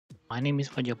My name is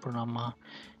Fajar Purnama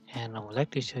and I would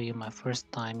like to show you my first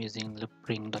time using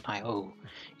Loopring.io.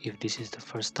 If this is the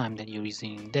first time that you're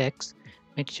using DEX,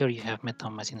 make sure you have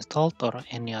metamask installed or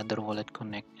any other wallet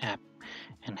connect app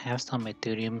and have some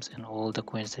Ethereums and all the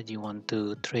coins that you want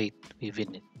to trade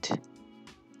within it.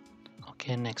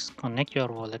 Okay, next connect your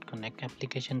wallet connect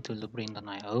application to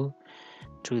Loopring.io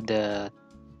through the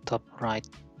top right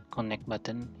connect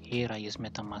button. Here I use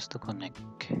metamask to connect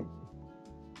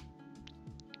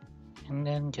and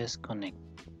then just connect.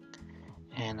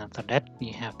 And after that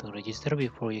you have to register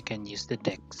before you can use the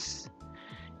DEX.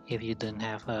 If you don't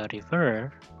have a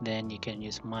referrer, then you can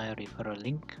use my referral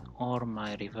link or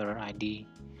my referrer ID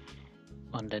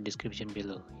on the description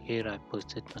below. Here I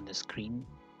posted on the screen.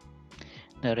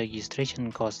 The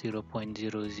registration costs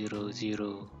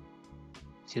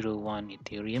 0.00001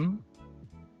 Ethereum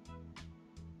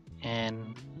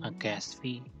and a gas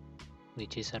fee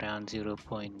which is around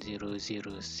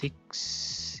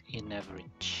 0.006 in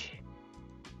average.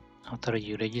 After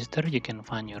you register, you can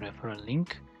find your referral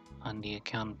link on the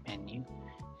account menu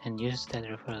and use that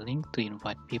referral link to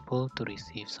invite people to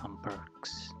receive some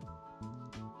perks.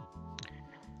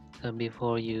 So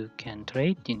before you can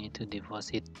trade, you need to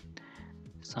deposit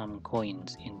some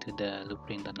coins into the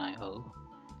Loopring.io.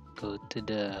 Go to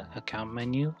the account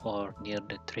menu or near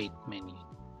the trade menu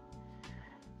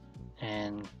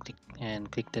and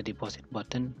click the deposit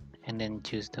button and then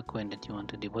choose the coin that you want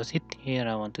to deposit. Here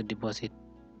I want to deposit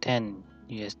 10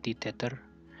 USD Tether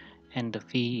and the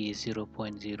fee is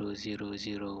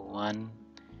 0.0001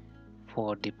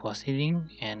 for depositing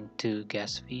and 2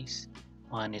 gas fees.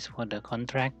 One is for the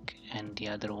contract and the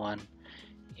other one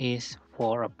is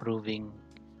for approving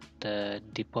the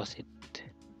deposit.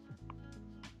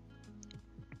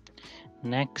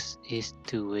 Next is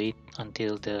to wait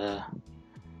until the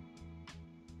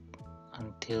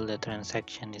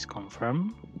transaction is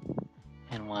confirmed,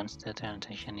 and once the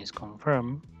transaction is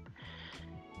confirmed,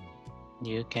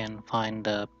 you can find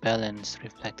the balance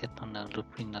reflected on the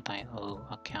Loopring.io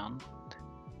account.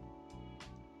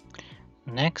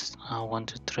 Next, I want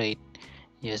to trade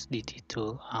USDT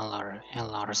to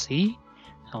LRC.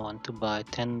 I want to buy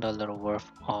 $10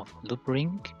 worth of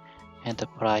Loopring at the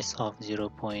price of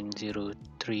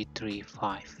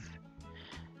 0.0335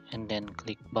 and then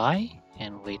click buy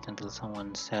and wait until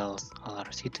someone sells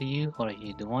LRC to you, or if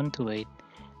you don't want to wait,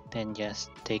 then just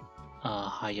take a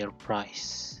higher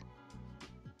price.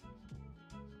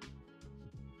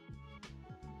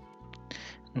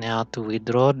 Now to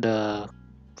withdraw, the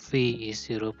fee is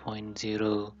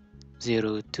 0.002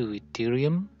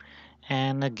 Ethereum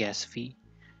and a gas fee.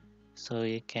 So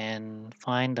you can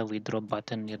find the withdraw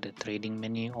button near the trading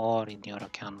menu or in your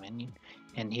account menu.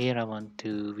 And here I want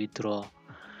to withdraw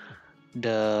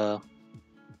the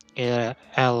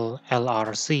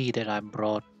LRC that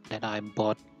I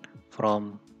bought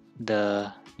from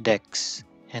the DEX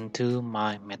into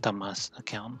my metamask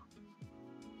account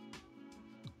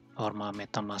or my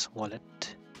metamask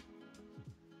wallet.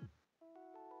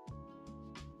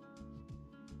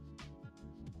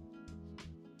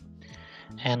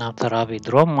 And after I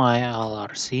withdraw my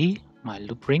LRC, my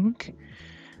Loopring,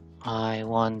 I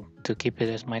want to keep it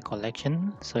as my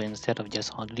collection. So instead of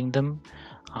just hodling them,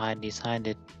 I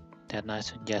decided that I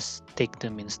should just stake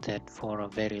them instead for a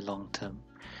very long term.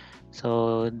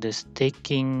 So the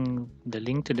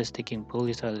link to the staking pool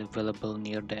is available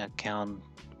near the account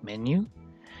menu,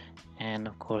 and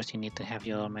of course you need to have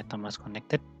your metamask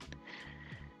connected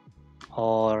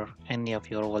or any of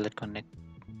your wallet connect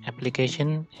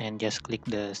application, and just click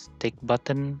the stake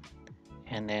button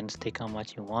and then stake how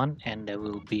much you want, and there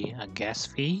will be a gas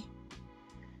fee.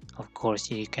 Of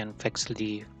course you can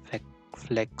flexibly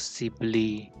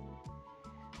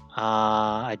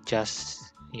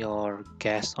adjust your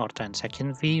gas or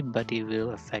transaction fee, but it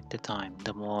will affect the time.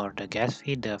 The more the gas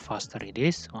fee, the faster it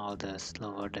is, while the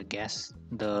lower the gas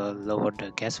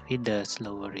fee, the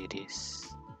slower it is.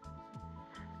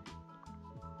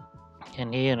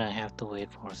 And here I have to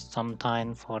wait for some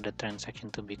time for the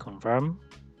transaction to be confirmed.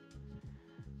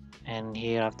 And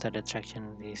here after the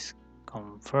transaction is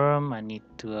confirmed, I need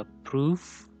to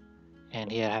approve,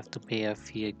 and here I have to pay a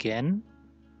fee again,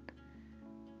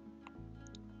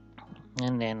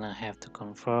 and then I have to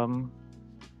confirm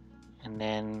and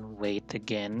then wait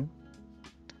again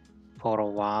for a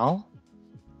while,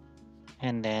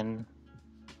 and then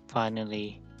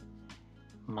finally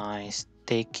my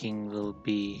staking will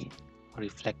be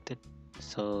reflected.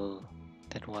 So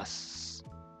that was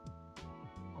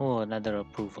another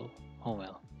approval. Oh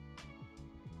well.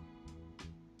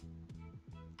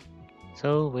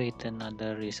 So wait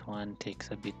another, this one takes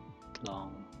a bit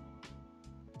long.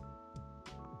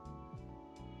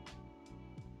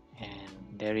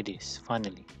 there it is.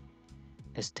 Finally,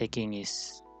 the staking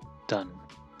is done.